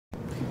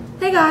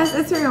Hey guys,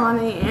 it's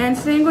Rihanna, and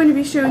today I'm going to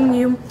be showing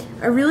you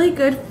a really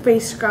good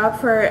face scrub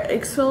for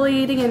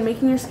exfoliating and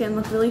making your skin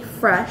look really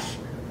fresh.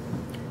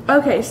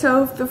 Okay,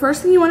 so the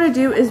first thing you want to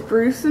do is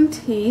brew some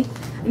tea,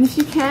 and if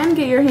you can,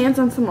 get your hands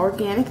on some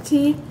organic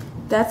tea.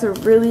 That's a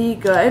really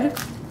good.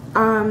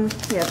 Yeah,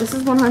 this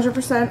is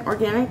 100%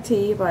 organic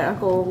tea by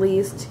Uncle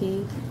Lee's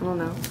Tea. I don't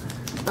know.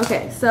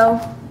 Okay, so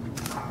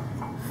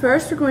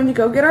first we're going to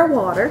go get our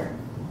water.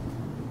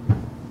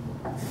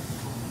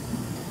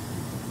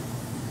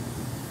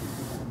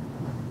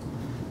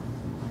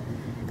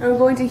 And we're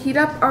going to heat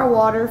up our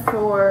water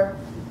for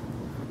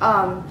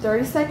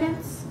 30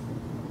 seconds.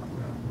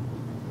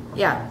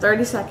 Yeah,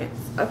 30 seconds.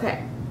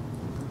 Okay.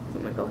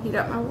 I'm going to go heat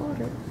up my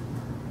water.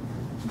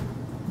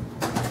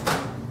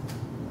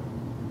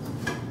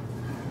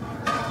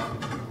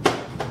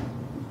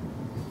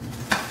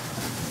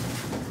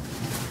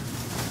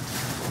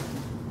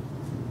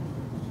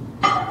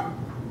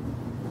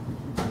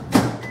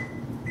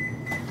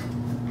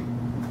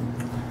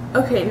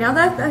 Okay, now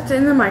that that's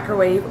in the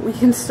microwave, we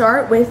can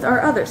start with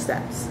our other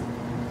steps.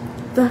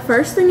 The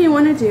first thing you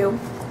want to do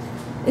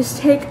is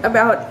take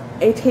about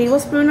a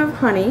tablespoon of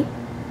honey.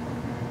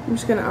 I'm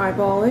just going to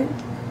eyeball it.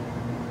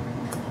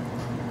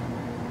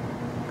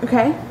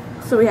 Okay,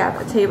 so we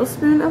have a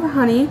tablespoon of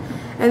honey,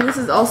 and this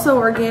is also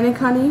organic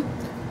honey.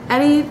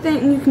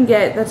 Anything you can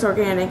get that's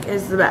organic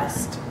is the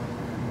best.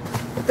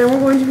 Then we're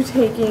going to be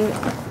taking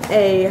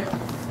a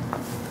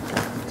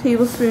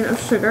tablespoon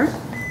of sugar.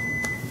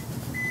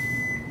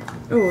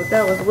 Oh,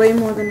 that was way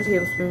more than a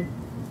tablespoon.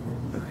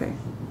 Okay.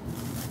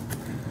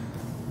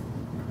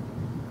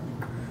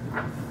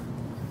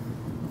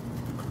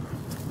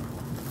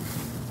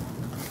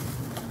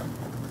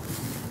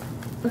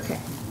 Okay.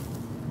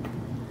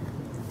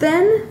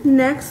 Then,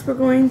 next, we're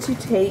going to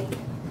take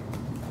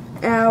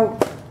our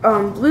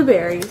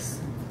blueberries.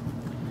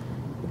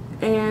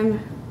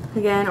 And,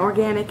 again,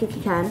 organic if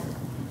you can.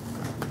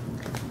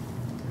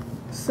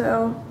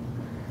 So,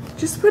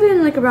 just put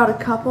in like about a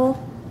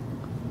couple.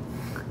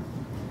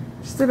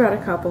 Just about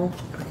a couple.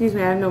 Excuse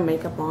me, I have no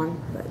makeup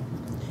on, but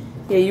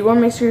yeah, you want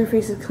to make sure your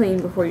face is clean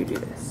before you do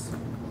this.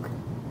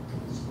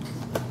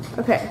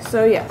 Okay,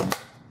 so yeah,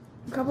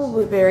 a couple of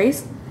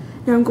blueberries.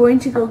 Now I'm going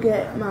to go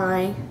get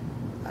my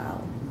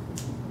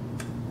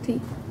tea.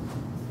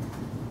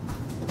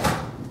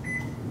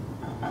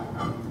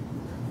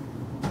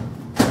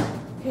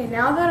 Okay,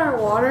 now that our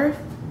water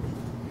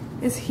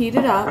is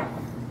heated up,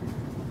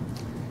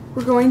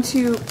 we're going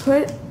to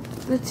put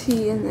the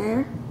tea in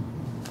there.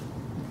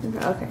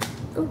 Okay.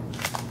 Ooh.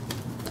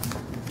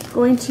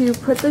 Going to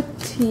put the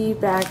tea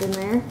bag in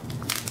there.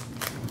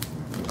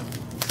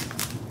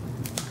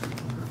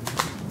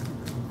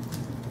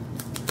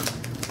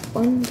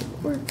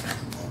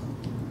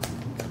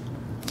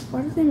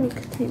 Why do they make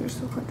containers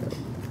so hard to open?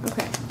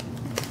 Okay.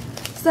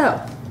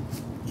 So,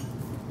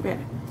 yeah,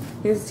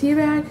 here's the tea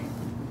bag.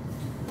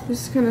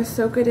 Just gonna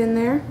soak it in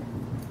there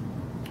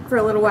for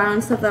a little while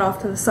and set that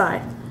off to the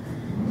side.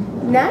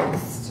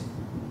 Next,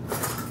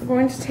 we're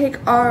going to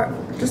take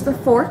just a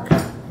fork,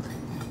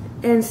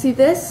 and see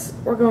this,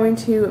 we're going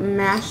to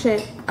mash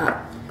it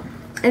up.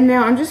 And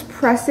now I'm just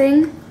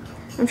pressing,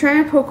 I'm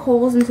trying to poke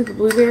holes into the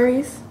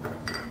blueberries.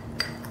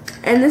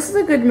 And this is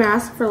a good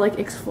mask for like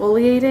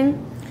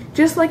exfoliating.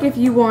 Just like if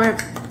you want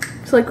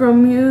to like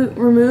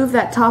remove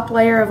that top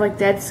layer of like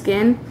dead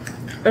skin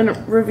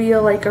and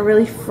reveal like a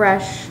really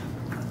fresh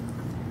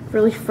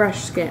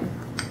skin.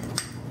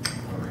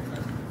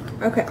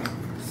 Okay,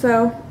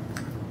 so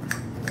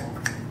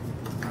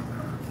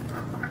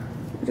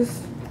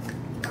just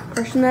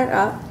crushing that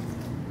up,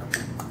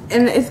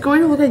 and it's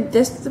going to look like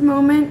this at the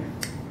moment.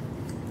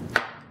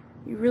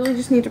 You really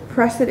just need to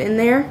press it in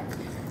there.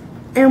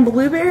 And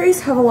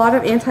blueberries have a lot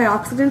of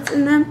antioxidants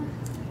in them,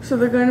 so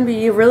they're going to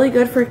be really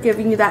good for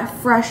giving you that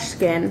fresh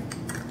skin.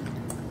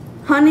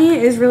 Honey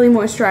is really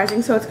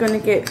moisturizing, so it's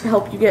going to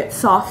help you get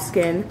soft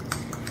skin,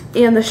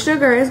 and the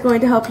sugar is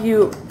going to help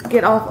you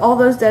get off all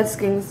those dead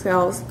skin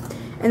cells.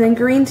 And then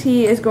green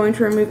tea is going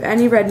to remove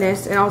any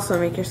redness and also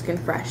make your skin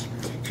fresh.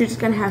 So you're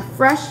just going to have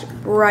fresh,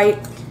 bright,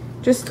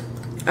 just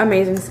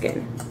amazing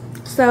skin.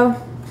 So,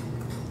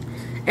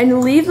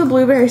 and leave the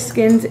blueberry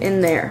skins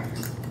in there.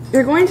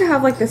 You're going to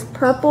have like this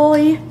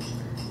purpley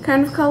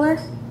kind of color,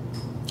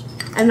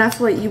 and that's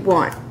what you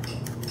want.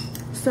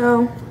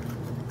 So,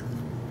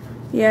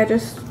 yeah,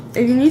 just,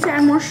 if you need to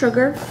add more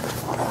sugar,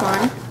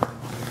 fine.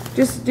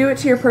 Just do it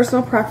to your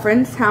personal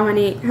preference, how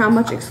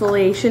much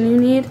exfoliation you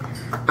need.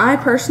 I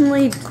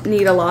personally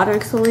need a lot of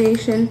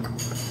exfoliation.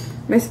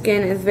 My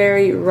skin is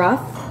very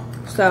rough,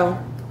 so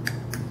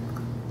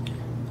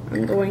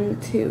I'm going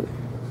to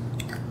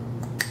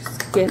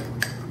just get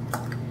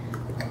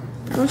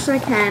as much as I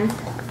can.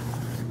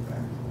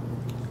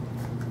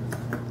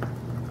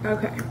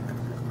 Okay.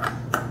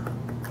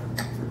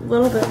 A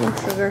little bit more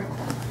sugar,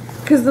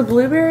 because the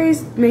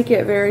blueberries make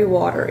it very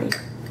watery.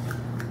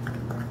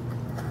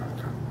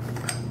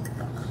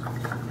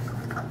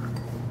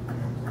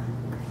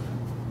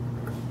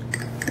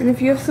 And if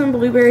you have some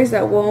blueberries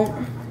that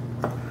won't,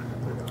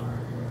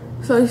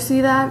 so you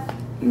see that?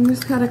 You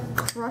just kind of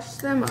crush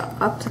them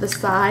up to the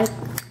side.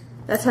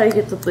 That's how you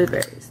get the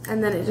blueberries.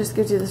 And then it just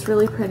gives you this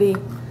really pretty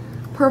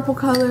purple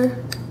color.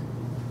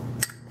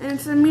 And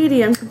it's a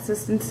medium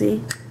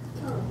consistency.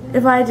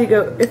 If I had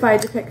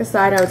to pick a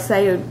side, I would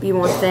say it would be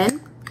more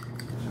thin.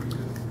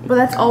 But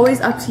that's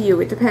always up to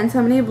you. It depends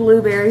how many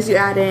blueberries you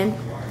add in.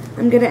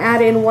 I'm gonna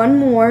add in one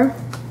more.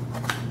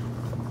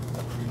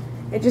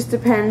 It just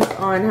depends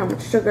on how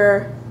much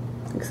sugar,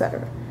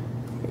 etc.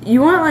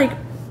 You want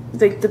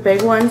like the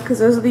big ones, because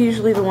those are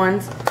usually the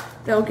ones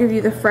that will give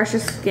you the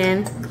freshest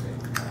skin.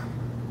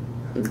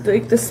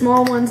 Like the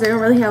small ones, they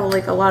don't really have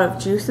like a lot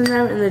of juice in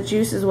them, and the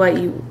juice is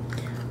what you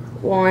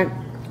want.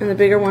 And the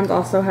bigger ones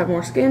also have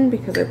more skin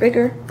because they're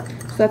bigger,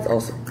 so that's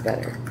also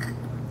better.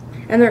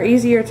 And they're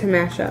easier to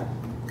mash up.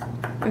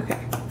 Okay,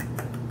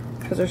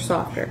 because they're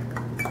softer.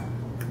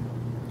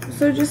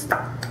 So just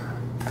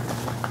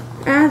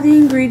add the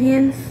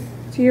ingredients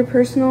to your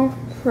personal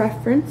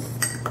preference.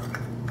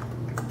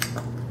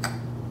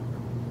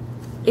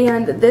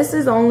 And this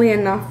is only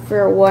enough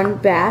for one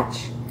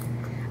batch.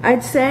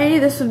 I'd say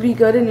this would be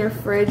good in your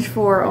fridge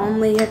for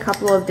only a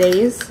couple of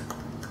days.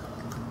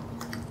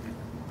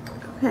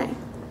 Okay,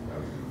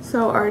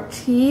 so our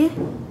tea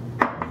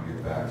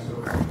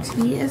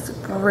is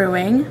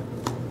brewing.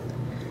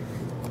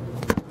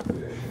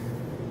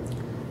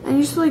 And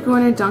you just like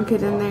want to dunk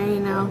it in there, you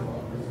know.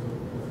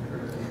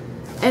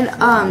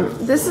 And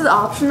this is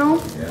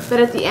optional, but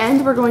at the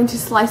end we're going to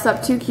slice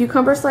up 2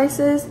 cucumber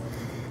slices,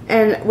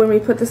 and when we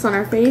put this on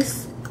our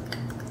face,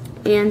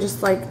 and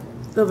just like,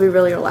 they'll be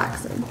really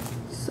relaxing.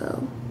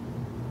 So,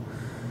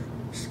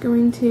 just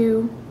going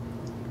to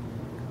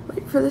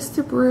wait for this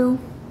to brew.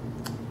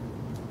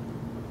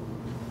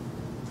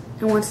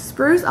 And once it's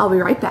brewed, I'll be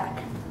right back.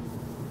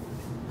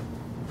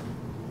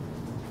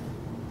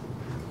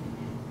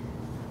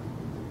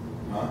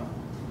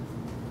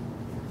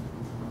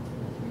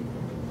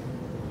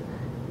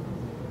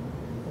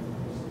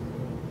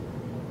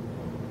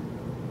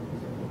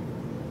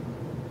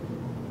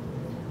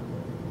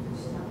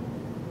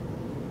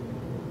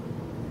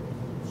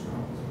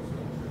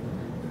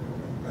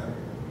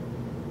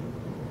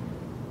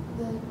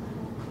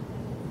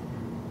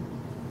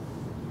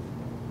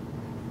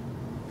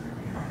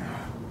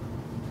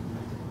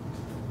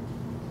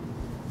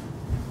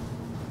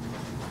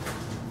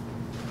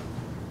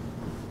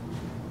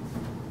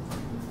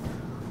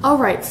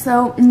 Alright,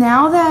 so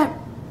now that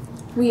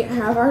we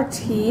have our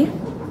tea,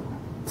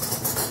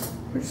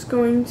 we're just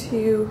going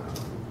to,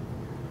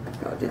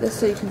 I'll do this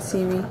so you can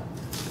see me.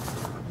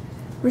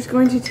 We're just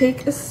going to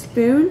take a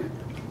spoon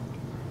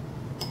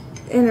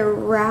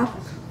and wrap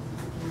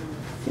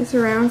this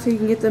around so you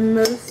can get the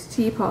most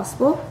tea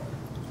possible.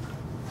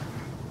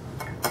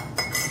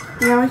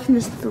 Now we can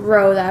just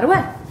throw that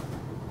away.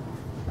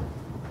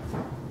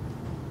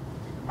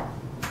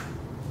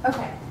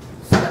 Okay,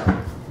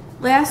 so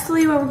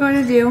lastly what we're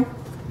going to do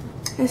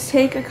is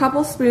take a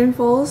couple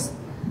spoonfuls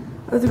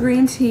of the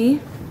green tea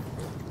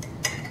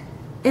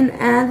and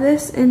add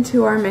this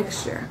into our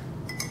mixture.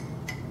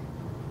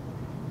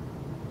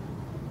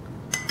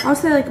 I'll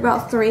say like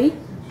about 3.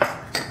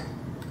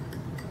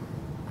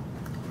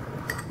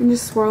 And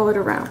just swirl it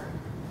around.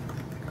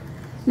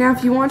 Now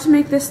if you want to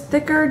make this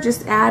thicker,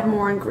 just add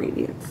more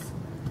ingredients.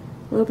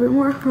 A little bit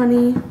more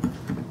honey,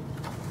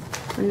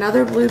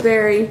 another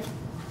blueberry,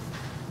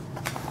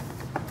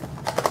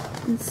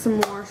 and some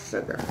more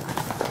sugar.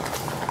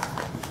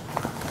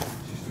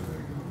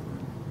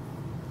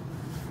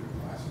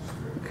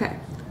 Okay,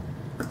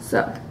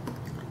 so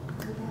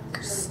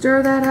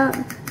stir that up.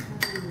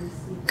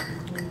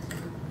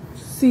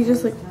 So you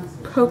just like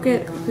poke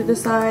it through the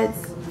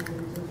sides.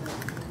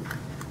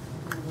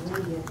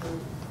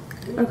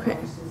 Okay,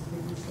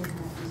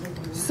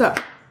 so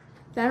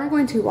then we're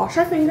going to wash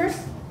our fingers.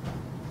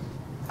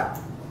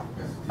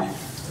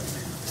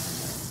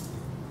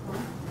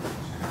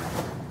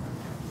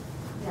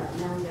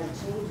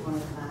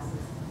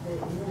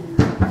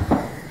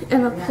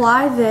 And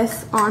apply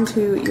this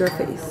onto your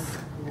face.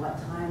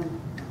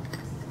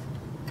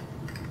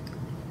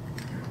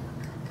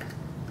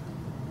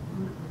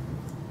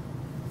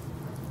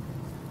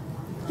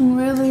 And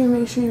really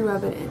make sure you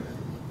rub it in.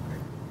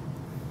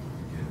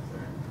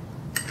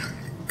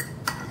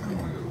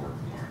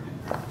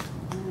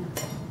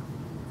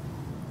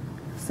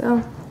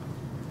 So,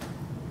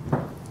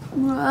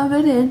 rub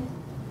it in.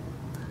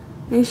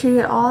 Make sure you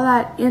get all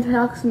that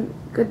antioxidant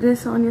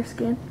goodness on your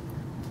skin.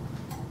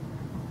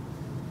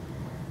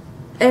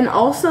 And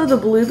also the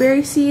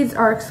blueberry seeds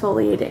are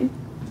exfoliating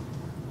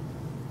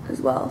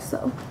as well,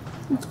 so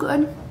it's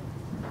good.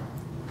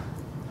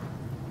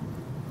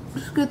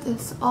 Just get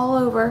this all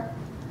over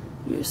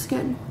your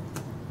skin.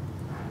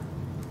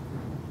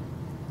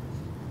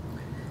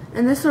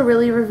 And this will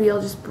really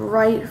reveal just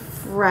bright,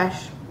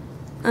 fresh,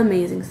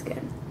 amazing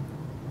skin.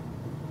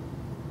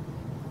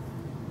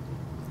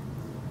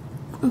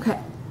 Okay.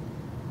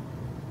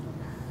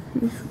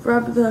 Just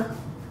rub the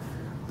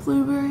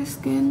blueberry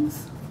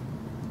skins.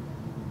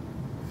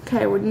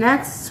 Okay,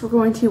 next we're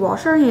going to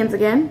wash our hands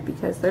again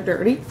because they're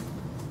dirty.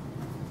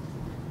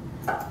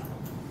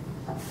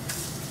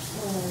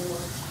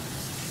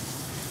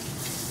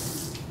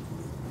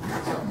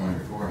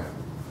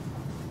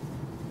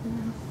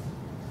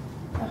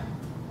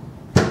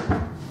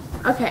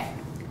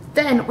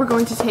 Then we're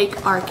going to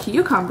take our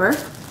cucumber.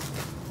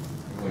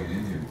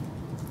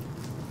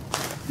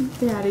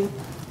 Daddy.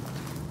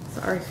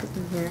 Sorry, she's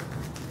in here.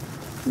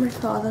 My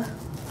father.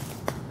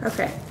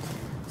 Okay.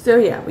 So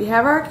yeah, we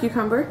have our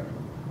cucumber.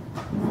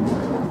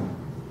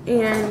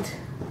 And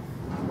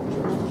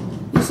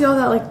you see all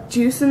that like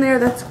juice in there?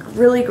 That's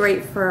really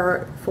great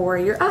for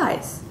your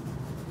eyes.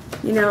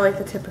 You know, like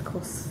the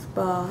typical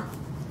spa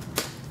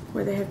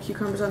where they have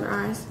cucumbers on their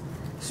eyes.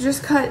 So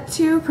just cut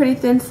 2 pretty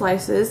thin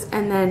slices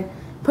and then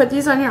put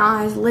these on your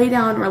eyes, lay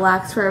down,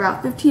 relax for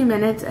about 15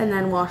 minutes, and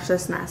then wash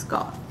this mask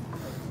off.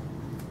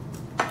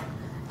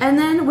 And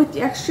then with the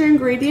extra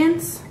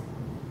ingredients,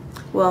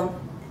 well,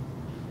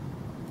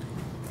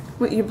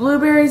 with your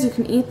blueberries, you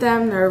can eat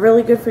them. They're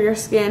really good for your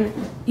skin.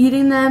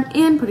 Eating them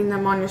and putting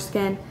them on your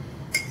skin,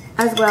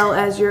 as well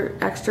as your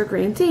extra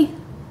green tea.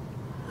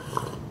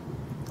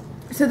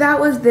 So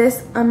that was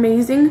this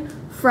amazing,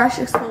 fresh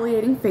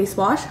exfoliating face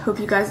wash.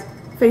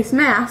 Face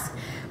mask.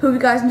 Hope you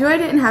guys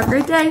enjoyed it and have a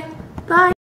great day. Bye.